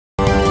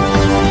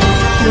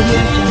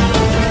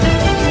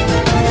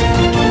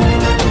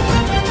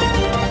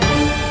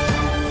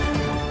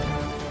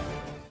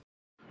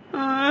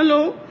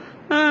Hello,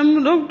 I'm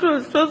Dr.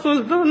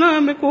 Sultana.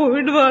 I'm a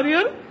COVID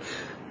warrior.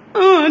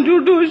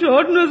 Due to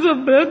shortness of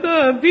breath, I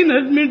have been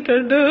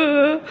admitted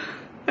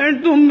at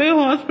Tumbe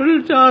Hospital,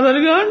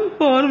 Chadargarh.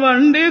 For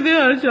one day, they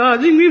are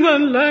charging me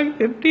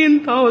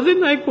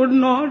 1,15,000. I could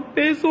not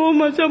pay so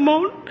much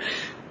amount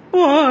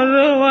for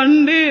one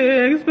day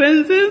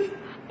expenses,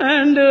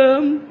 and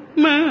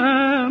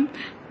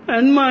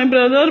my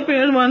brother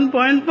paid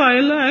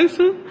 1.5 lakhs,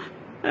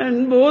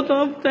 and both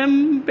of them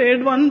paid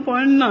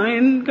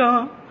 1.9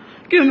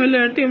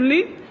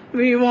 cumulatively.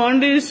 We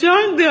want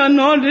discharge. They are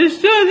not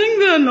discharging.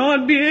 They are not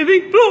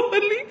behaving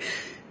properly.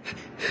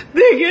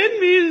 They gave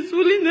me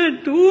insulin at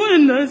 2,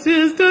 and the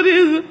sister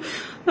is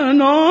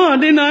not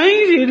denying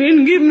she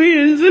didn't give me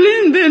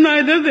insulin. Then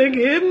either they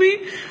gave me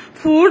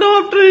food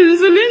after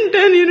insulin.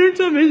 10 units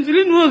of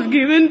insulin was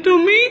given to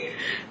me,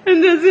 and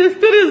the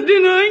sister is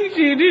denying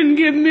she didn't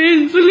give me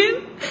insulin.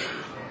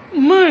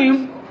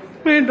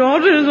 My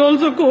daughter is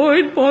also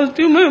COVID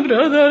positive. My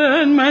brother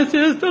and my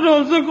sister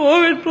also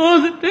COVID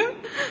positive.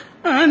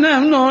 And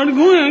I'm not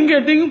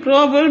getting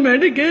proper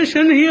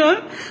medication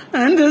here.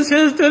 And the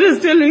sister is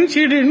telling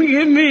she didn't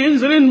give me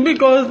insulin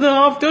because the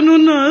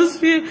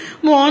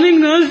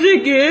morning nurse she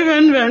gave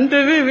and went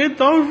away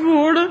without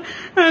food.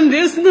 And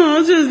this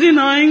nurse is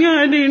denying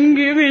I didn't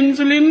give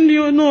insulin.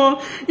 You know,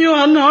 you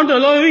are not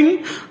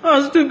allowing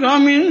us to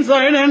come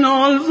inside, and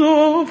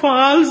also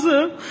false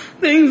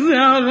things they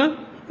are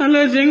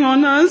alleging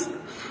on us.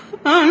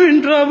 I'm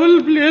in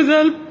trouble. Please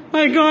help.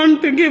 I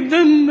can't give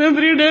them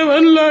every day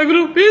 1 lakh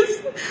rupees.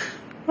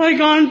 I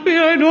can't pay.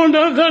 I don't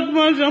have that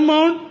much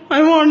amount.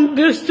 I want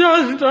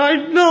discharge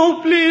right now.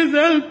 Please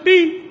help me.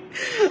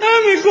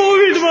 I'm a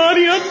COVID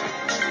warrior.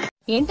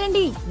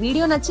 ఏంటండి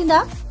video నచ్చిందా?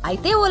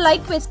 అయితే ఓ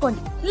like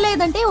వేసుకోండి,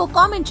 లేదంటే ఓ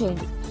comment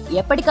చేయండి.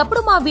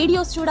 ఎప్పటికప్పుడు మా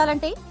videos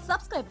చూడాలంటే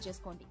subscribe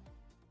చేసుకోండి.